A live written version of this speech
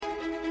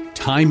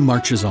Time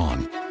marches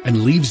on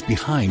and leaves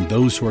behind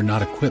those who are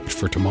not equipped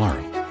for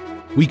tomorrow.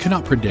 We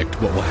cannot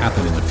predict what will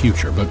happen in the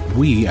future, but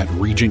we at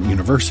Regent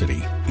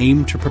University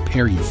aim to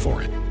prepare you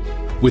for it.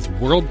 With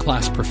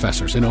world-class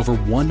professors in over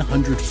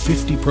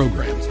 150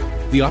 programs,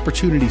 the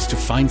opportunities to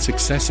find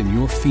success in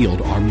your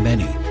field are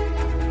many.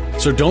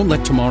 So don't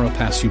let tomorrow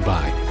pass you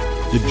by.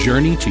 The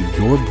journey to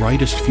your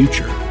brightest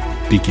future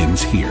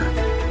begins here.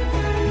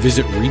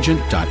 Visit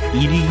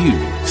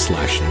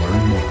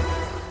regent.edu/learn more.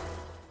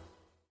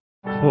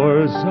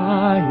 For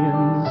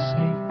Zion's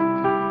sake,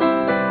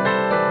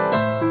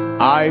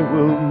 I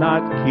will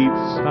not keep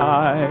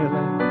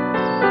silent.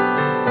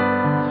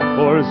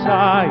 For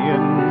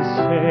Zion's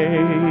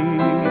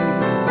sake,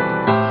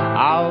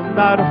 I'll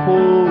not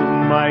hold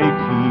my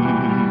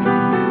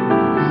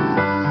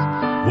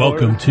peace.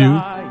 Welcome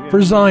to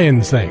For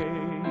Zion's Sake.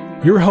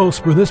 Your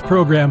hosts for this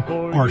program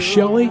are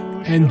Shelley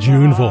and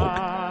June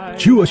Volk,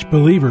 Jewish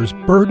believers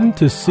burdened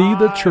to see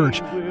the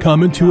church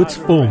come into its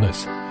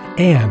fullness,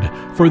 and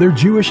for their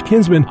Jewish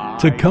kinsmen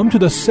to come to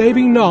the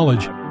saving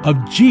knowledge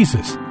of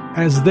Jesus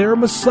as their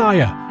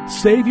Messiah,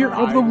 Savior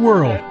of the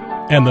world,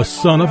 and the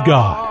Son of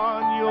God.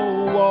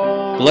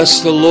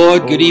 Bless the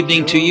Lord. Good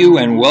evening to you,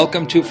 and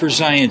welcome to For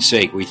Zion's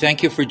Sake. We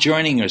thank you for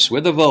joining us.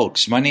 We're the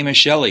Volks. My name is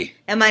Shelley.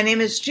 And my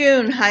name is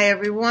June. Hi,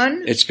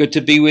 everyone. It's good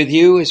to be with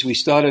you as we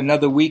start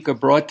another week of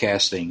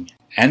broadcasting.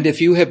 And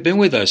if you have been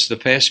with us the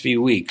past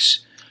few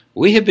weeks,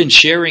 we have been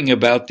sharing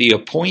about the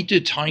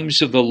appointed times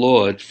of the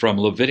Lord from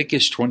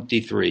Leviticus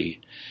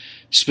 23,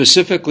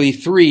 specifically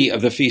 3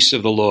 of the feasts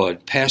of the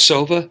Lord: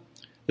 Passover,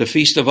 the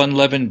Feast of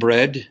Unleavened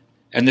Bread,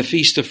 and the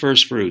Feast of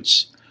First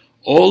Fruits.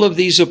 All of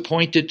these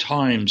appointed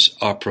times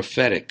are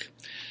prophetic.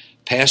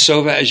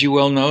 Passover, as you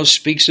well know,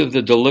 speaks of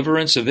the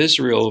deliverance of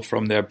Israel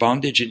from their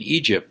bondage in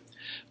Egypt,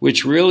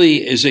 which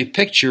really is a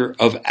picture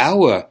of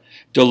our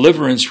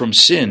deliverance from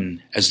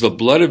sin, as the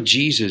blood of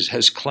Jesus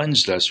has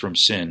cleansed us from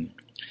sin.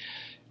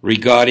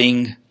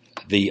 Regarding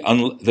the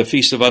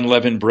Feast of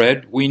Unleavened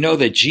Bread, we know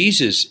that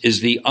Jesus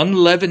is the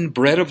unleavened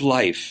bread of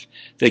life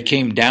that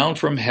came down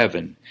from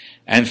heaven,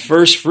 and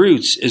first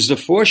fruits is the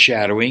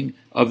foreshadowing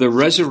of the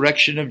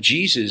resurrection of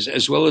Jesus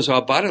as well as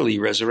our bodily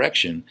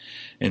resurrection.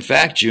 In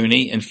fact,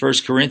 Junie, in 1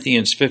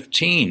 Corinthians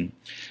 15,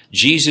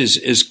 Jesus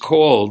is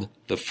called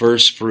the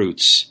first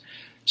fruits.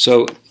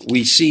 So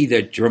we see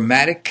the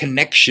dramatic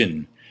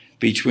connection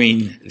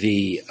between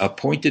the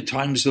appointed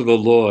times of the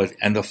Lord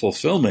and the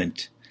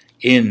fulfillment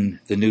in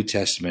the New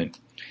Testament.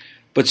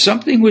 But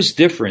something was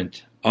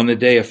different on the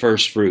day of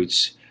first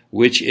fruits,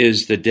 which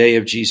is the day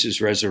of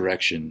Jesus'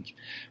 resurrection.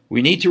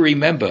 We need to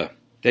remember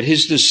that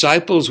his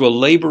disciples were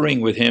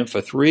laboring with him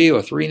for 3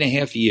 or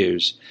 3.5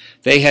 years.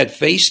 They had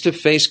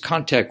face-to-face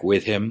contact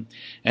with him,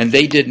 and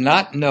they did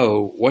not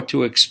know what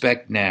to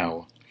expect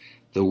now.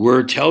 The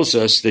word tells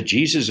us that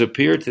Jesus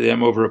appeared to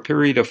them over a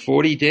period of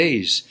 40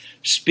 days,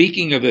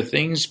 speaking of the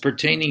things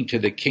pertaining to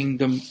the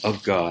kingdom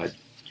of God.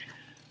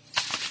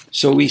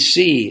 So we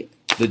see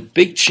the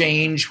big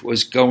change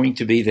was going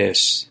to be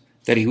this,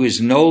 that he was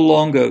no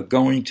longer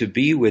going to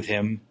be with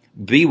them,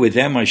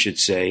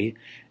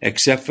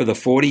 except for the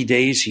 40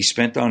 days he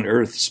spent on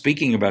earth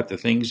speaking about the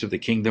things of the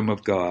kingdom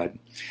of God.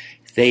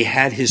 They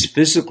had his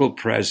physical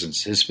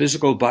presence. His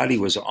physical body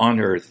was on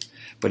earth,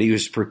 but he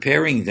was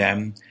preparing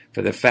them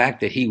for the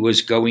fact that he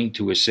was going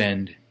to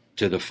ascend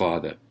to the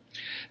Father.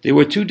 There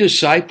were 2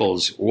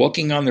 disciples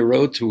walking on the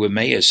road to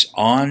Emmaus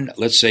on,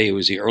 let's say it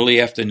was the early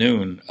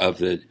afternoon of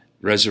the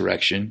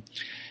resurrection,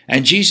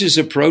 and Jesus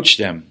approached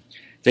them.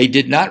 They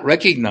did not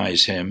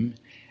recognize him,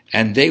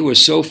 and they were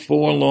so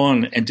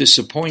forlorn and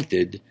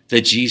disappointed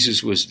that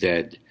Jesus was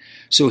dead.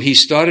 So he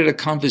started a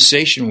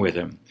conversation with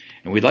him,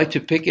 and we'd like to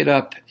pick it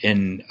up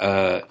in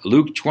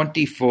Luke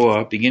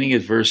 24, beginning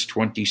at verse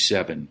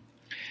 27.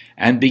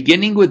 And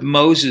beginning with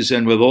Moses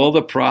and with all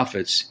the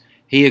prophets,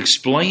 he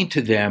explained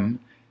to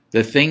them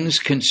the things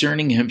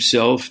concerning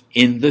himself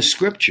in the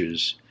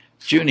Scriptures.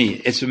 Junie,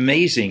 it's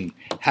amazing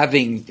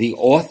having the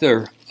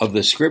author of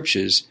the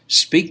Scriptures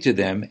speak to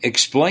them,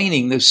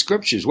 explaining the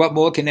Scriptures. What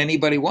more can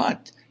anybody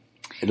want?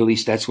 At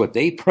least that's what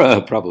they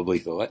probably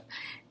thought.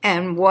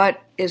 And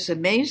what is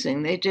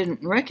amazing, they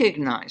didn't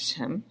recognize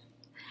him.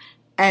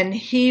 And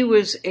he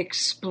was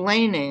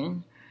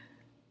explaining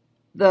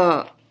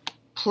the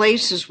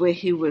places where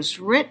he was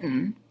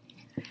written,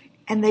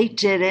 and they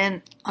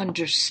didn't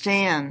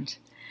understand.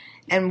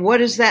 And what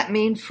does that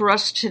mean for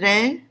us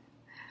today?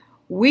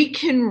 We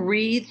can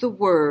read the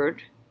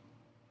Word.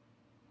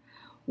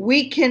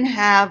 We can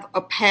have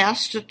a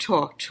pastor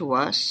talk to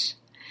us.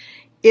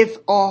 If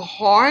our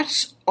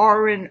hearts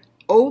aren't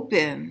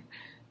open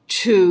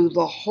to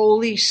the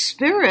Holy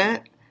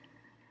Spirit,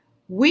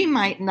 we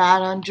might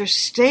not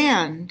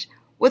understand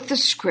what the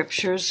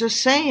Scriptures are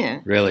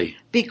saying. Really?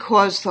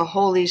 Because the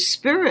Holy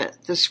Spirit,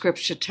 the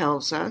Scripture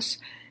tells us,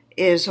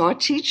 is our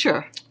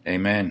teacher.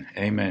 Amen.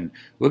 Amen.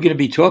 We're going to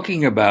be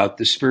talking about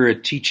the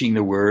Spirit teaching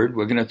the Word.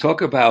 We're going to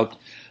talk about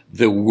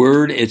the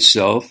Word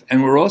itself,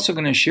 and we're also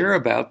going to share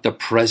about the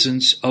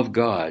presence of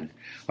God.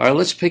 All right,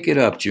 let's pick it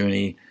up,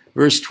 Junie.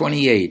 Verse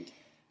 28.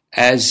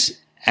 As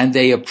And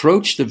they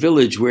approached the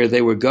village where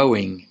they were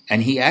going,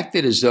 and he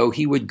acted as though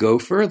he would go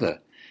further.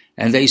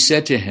 And they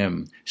said to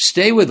him,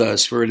 "Stay with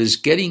us, for it is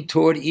getting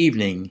toward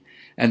evening,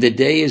 and the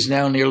day is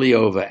now nearly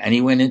over." And he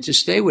went in to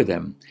stay with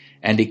them.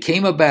 And it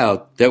came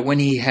about that when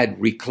he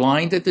had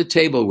reclined at the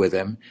table with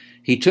them,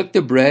 he took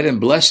the bread and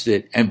blessed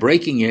it, and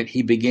breaking it,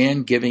 he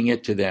began giving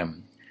it to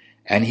them.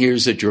 And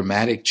here's a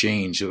dramatic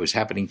change that was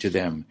happening to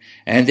them.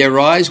 And their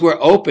eyes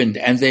were opened,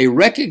 and they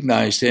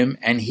recognized him,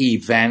 and he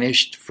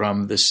vanished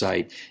from the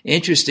sight.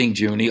 Interesting,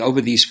 Junie,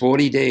 over these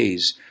 40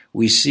 days,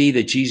 we see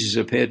that Jesus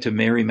appeared to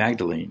Mary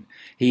Magdalene.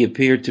 He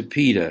appeared to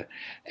Peter,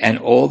 and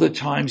all the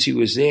times he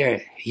was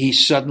there, he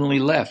suddenly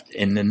left.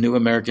 In the New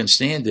American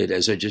Standard,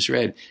 as I just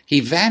read, he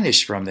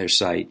vanished from their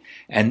sight.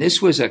 And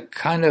this was a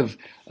kind of,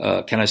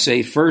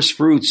 first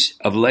fruits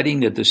of letting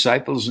the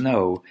disciples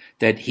know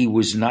that he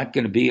was not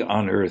going to be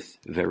on earth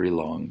very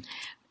long.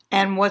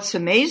 And what's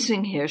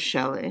amazing here,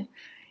 Shelley,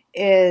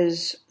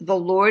 is the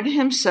Lord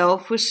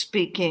himself was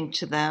speaking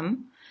to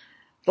them.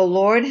 The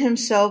Lord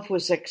himself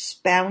was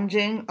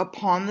expounding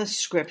upon the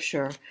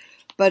scripture,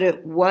 but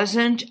it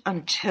wasn't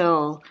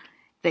until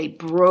they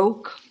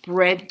broke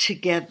bread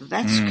together.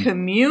 That's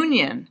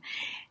communion.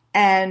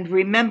 And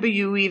remember,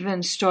 you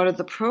even started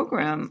the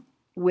program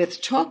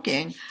with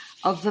talking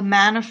of the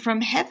manna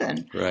from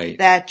heaven. Right.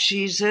 That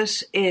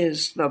Jesus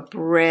is the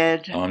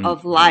bread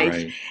of life.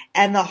 Right.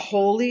 And the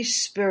Holy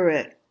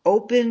Spirit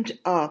opened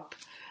up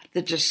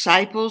the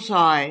disciples'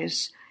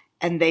 eyes,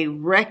 and they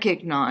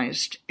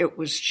recognized it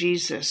was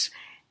Jesus.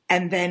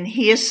 And then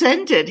he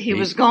ascended. He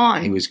was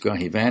gone. He was gone.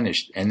 He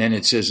vanished. And then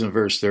it says in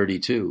verse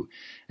 32,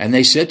 "And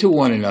they said to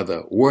one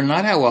another, 'Were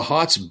not our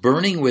hearts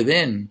burning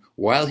within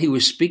while he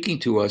was speaking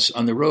to us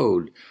on the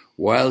road,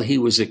 while he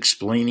was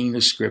explaining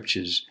the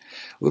scriptures?'"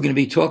 We're going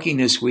to be talking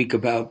this week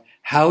about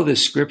how the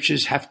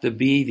scriptures have to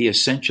be the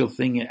essential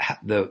thing,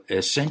 the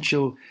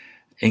essential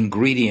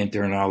ingredient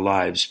in our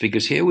lives.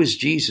 Because here was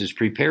Jesus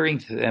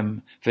preparing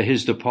them for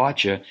his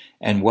departure.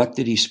 And what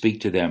did he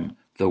speak to them?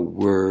 The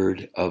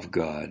Word of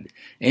God.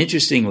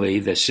 Interestingly,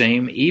 the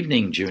same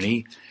evening,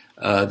 Junie,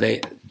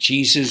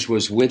 Jesus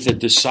was with the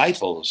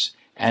disciples.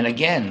 And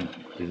again,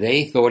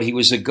 they thought he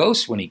was a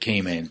ghost when he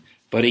came in.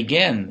 But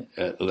again,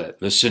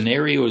 the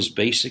scenario is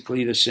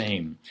basically the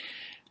same.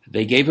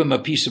 They gave him a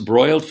piece of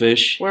broiled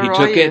fish. He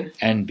took it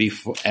and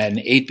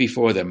ate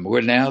before them.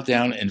 We're now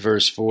down in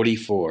verse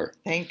 44.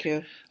 Thank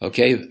you.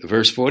 Okay,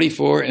 verse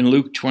 44 in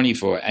Luke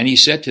 24. "And he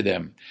said to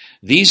them,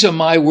 'These are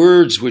my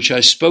words which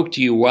I spoke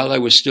to you while I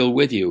was still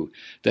with you,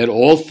 that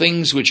all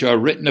things which are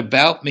written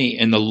about me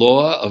in the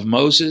law of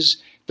Moses,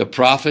 the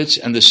prophets,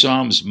 and the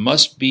Psalms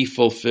must be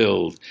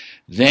fulfilled.'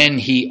 Then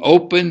he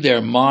opened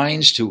their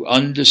minds to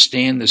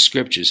understand the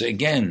scriptures."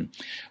 Again,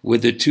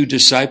 with the two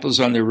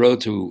disciples on the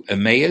road to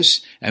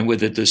Emmaus, and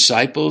with the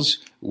disciples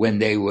when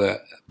they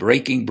were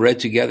breaking bread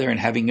together and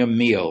having a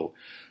meal,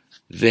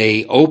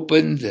 their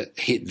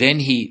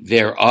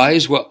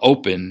eyes were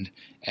opened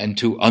and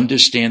to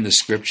understand the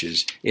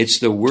scriptures. It's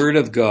the Word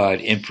of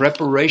God. In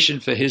preparation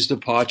for his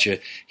departure,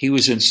 he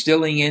was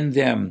instilling in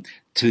them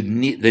the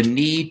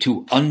need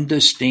to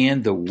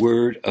understand the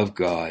Word of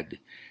God.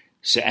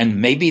 So,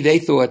 and maybe they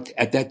thought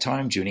at that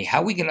time, Junie,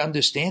 how are we going to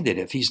understand it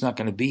if he's not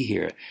going to be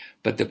here?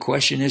 But the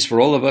question is,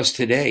 for all of us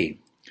today,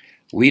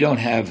 we don't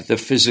have the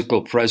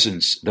physical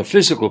presence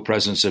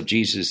of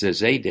Jesus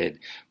as they did.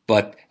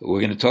 But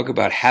we're going to talk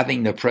about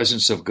having the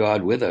presence of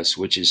God with us,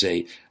 which is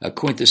a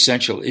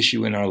quintessential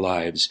issue in our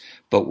lives.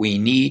 But we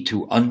need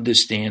to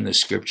understand the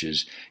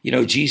scriptures. You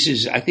know,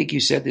 Jesus, I think you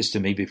said this to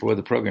me before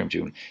the program,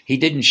 June. He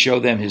didn't show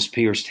them his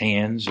pierced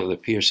hands or the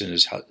pierce in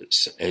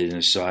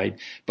his side,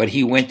 but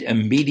he went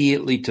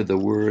immediately to the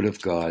Word of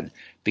God,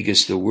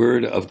 because the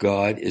Word of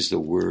God is the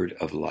Word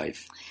of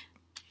life.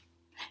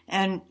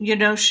 And you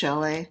know,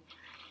 Shelley,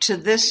 to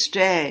this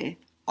day,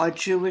 our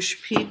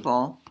Jewish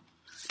people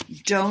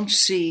don't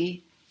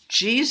see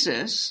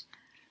Jesus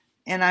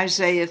in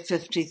Isaiah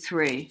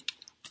 53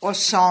 or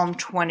Psalm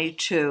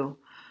 22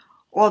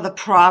 or the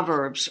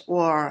Proverbs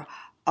or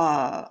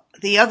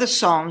the other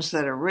Psalms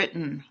that are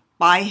written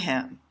by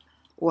him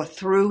or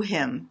through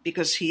him,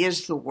 because he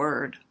is the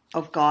Word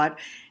of God,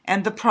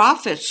 and the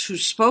prophets who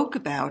spoke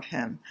about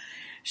him.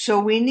 So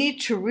we need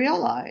to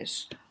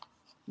realize,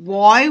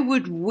 why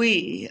would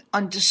we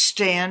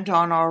understand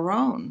on our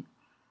own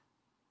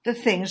the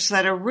things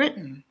that are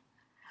written?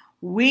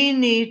 We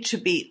need to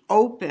be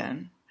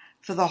open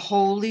for the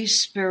Holy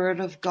Spirit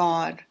of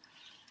God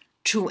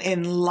to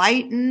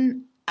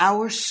enlighten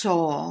our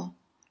soul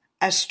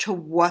as to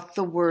what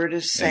the Word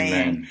is saying.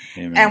 Amen.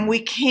 Amen. And we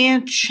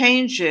can't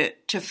change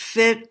it to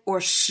fit or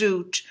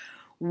suit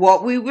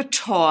what we were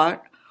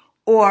taught,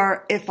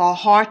 or if our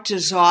heart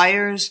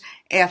desires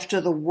after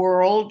the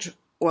world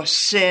or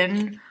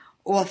sin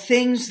or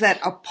things that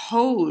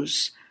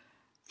oppose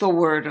the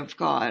Word of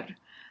God.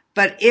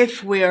 But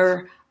if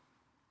we're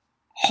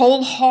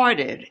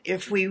wholehearted,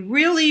 if we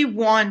really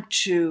want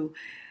to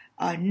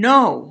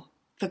know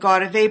the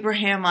God of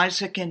Abraham,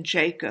 Isaac, and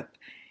Jacob,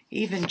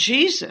 even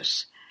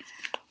Jesus,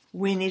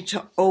 we need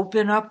to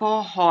open up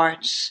our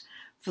hearts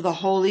for the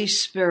Holy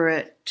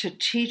Spirit to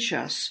teach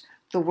us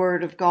the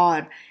Word of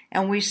God.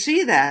 And we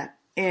see that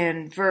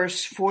in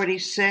verse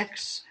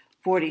 46,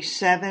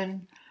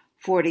 47,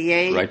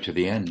 48. Right to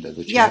the end of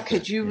the chapter. Yeah,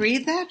 could you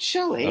read that,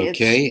 Shelley?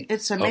 Okay.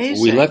 It's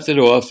amazing. We left it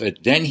off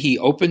at, then he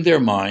opened their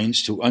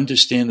minds to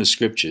understand the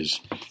Scriptures,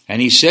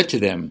 and he said to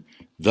them,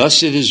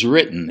 "Thus it is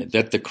written,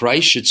 that the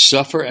Christ should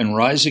suffer and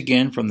rise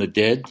again from the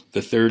dead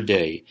the third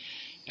day,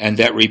 and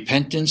that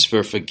repentance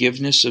for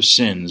forgiveness of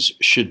sins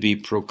should be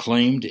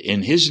proclaimed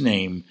in his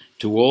name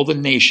to all the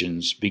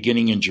nations,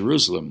 beginning in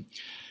Jerusalem.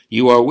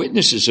 You are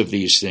witnesses of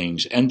these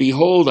things, and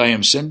behold, I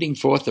am sending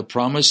forth the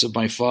promise of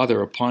my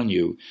Father upon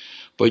you,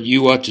 but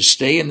you are to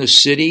stay in the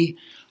city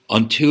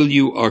until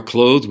you are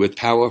clothed with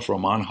power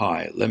from on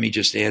high." Let me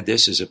just add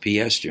this as a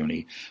P.S.,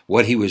 Junie.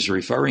 What he was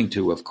referring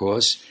to, of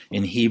course,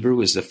 in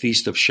Hebrew is the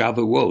Feast of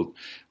Shavuot,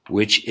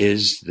 which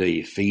is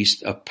the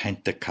Feast of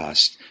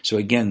Pentecost. So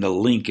again, the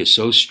link is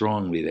so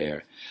strongly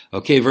there.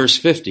 Okay, verse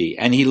 50.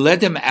 "And he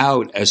led them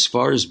out as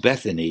far as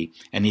Bethany,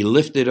 and he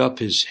lifted up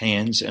his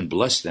hands and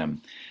blessed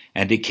them.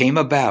 And it came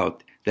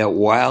about that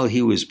while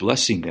he was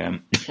blessing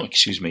them,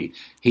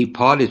 he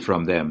parted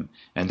from them,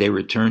 and they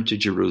returned to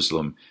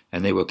Jerusalem,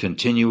 and they were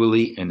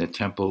continually in the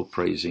temple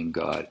praising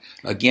God."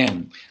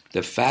 Again,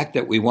 the fact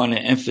that we want to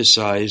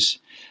emphasize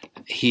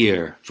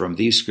here from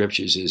these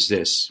scriptures is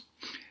this.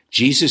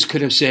 Jesus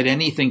could have said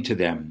anything to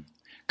them,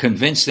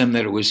 convinced them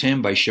that it was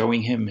him by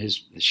showing him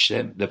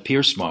the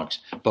pierce marks.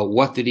 But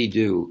what did he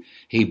do?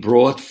 He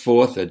brought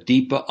forth a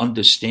deeper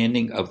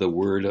understanding of the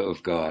Word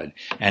of God.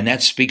 And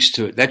that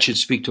should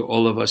speak to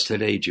all of us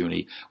today,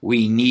 Junie.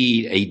 We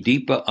need a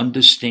deeper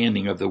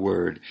understanding of the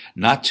Word,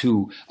 not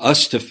to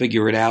us to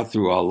figure it out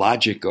through our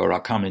logic or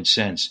our common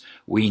sense.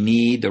 We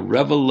need the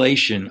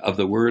revelation of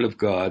the Word of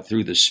God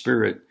through the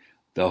Spirit,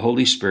 the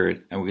Holy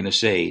Spirit, and we're going to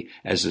say,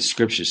 as the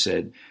Scripture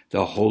said,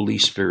 the Holy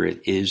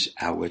Spirit is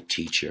our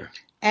teacher.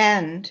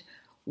 And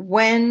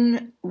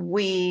when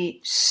we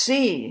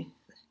see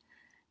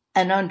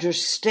and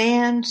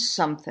understand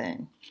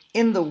something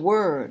in the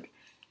Word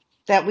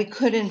that we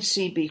couldn't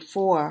see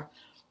before,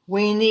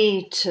 we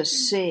need to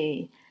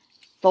see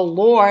the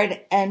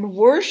Lord and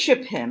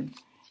worship him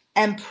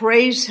and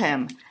praise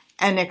him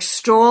and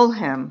extol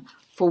him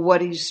for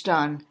what he's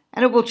done.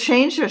 And it will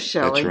change us,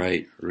 Shelley. That's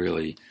right,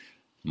 really.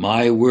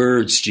 My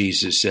words,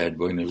 Jesus said,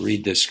 we're going to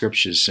read the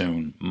scriptures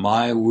soon.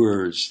 My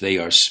words, they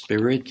are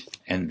spirit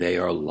and they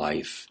are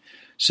life.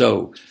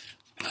 So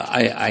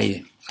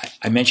I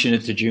mentioned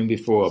it to June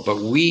before,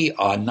 but we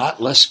are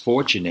not less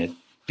fortunate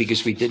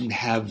because we didn't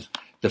have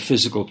the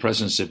physical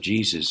presence of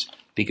Jesus,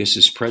 because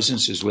his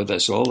presence is with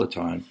us all the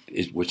time,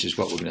 which is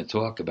what we're going to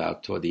talk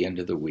about toward the end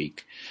of the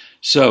week.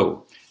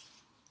 So,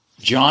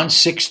 John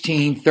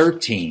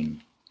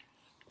 16:13,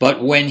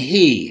 "But when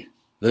he,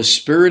 the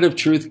Spirit of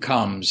truth,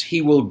 comes, he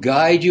will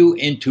guide you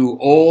into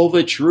all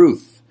the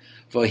truth,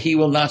 for he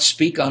will not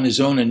speak on his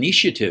own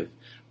initiative,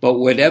 but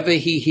whatever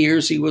he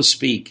hears he will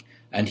speak,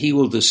 and he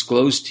will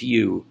disclose to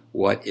you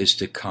what is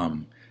to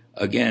come."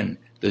 Again,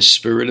 the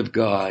Spirit of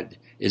God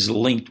is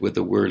linked with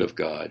the Word of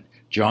God.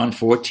 John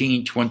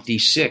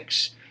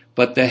 14:26,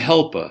 "But the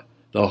Helper,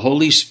 the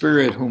Holy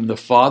Spirit, whom the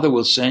Father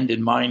will send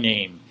in my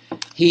name,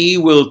 he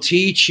will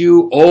teach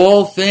you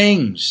all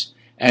things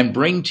and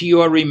bring to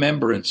your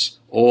remembrance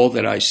all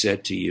that I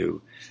said to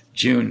you."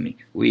 June,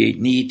 we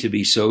need to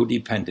be so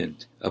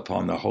dependent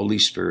upon the Holy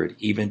Spirit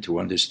even to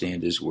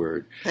understand his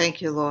word.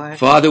 Thank you, Lord.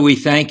 Father, we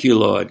thank you,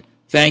 Lord.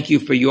 Thank you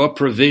for your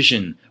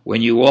provision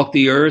when you walk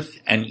the earth,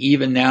 and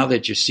even now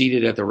that you're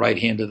seated at the right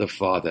hand of the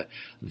Father.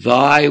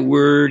 Thy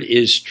word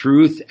is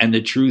truth, and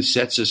the truth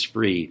sets us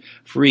free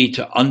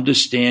to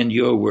understand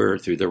your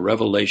word through the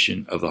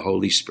revelation of the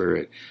Holy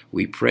Spirit.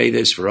 We pray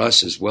this for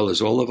us as well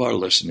as all of our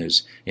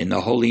listeners in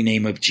the holy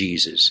name of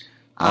Jesus.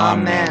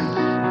 Amen.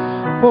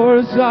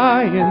 For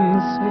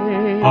Zion's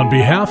sake. On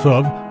behalf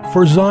of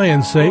For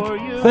Zion's Sake,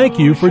 thank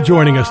you for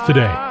joining us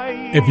today.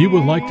 If you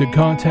would like to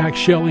contact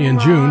Shelley and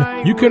June,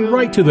 you can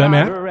write to them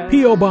at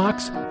P.O.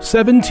 Box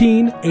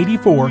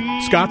 1784,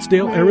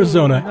 Scottsdale,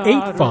 Arizona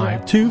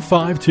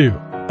 85252.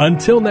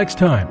 Until next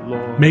time,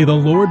 may the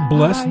Lord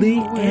bless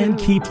thee and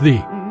keep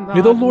thee.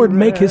 May the Lord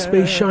make his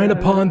face shine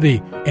upon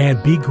thee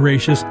and be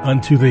gracious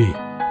unto thee.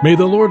 May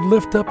the Lord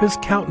lift up his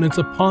countenance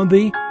upon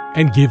thee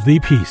and give thee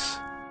peace.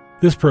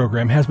 This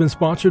program has been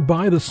sponsored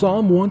by the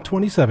Psalm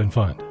 127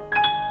 Fund.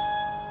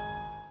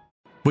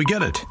 We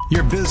get it.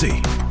 You're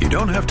busy. You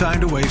don't have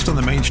time to waste on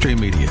the mainstream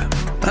media.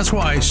 That's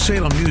why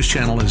Salem News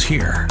Channel is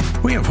here.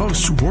 We have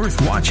hosts worth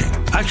watching,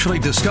 actually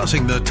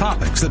discussing the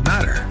topics that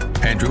matter.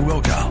 Andrew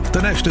Wilkow,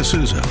 Dinesh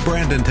D'Souza,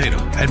 Brandon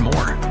Tatum, and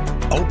more.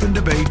 Open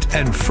debate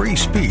and free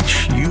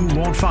speech you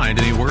won't find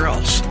anywhere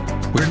else.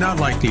 We're not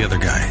like the other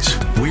guys.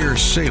 We're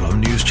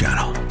Salem News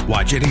Channel.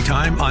 Watch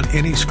anytime on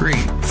any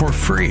screen for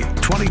free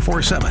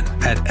 24/7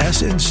 at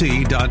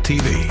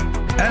snc.tv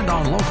and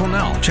on Local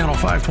Now, Channel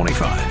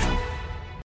 525.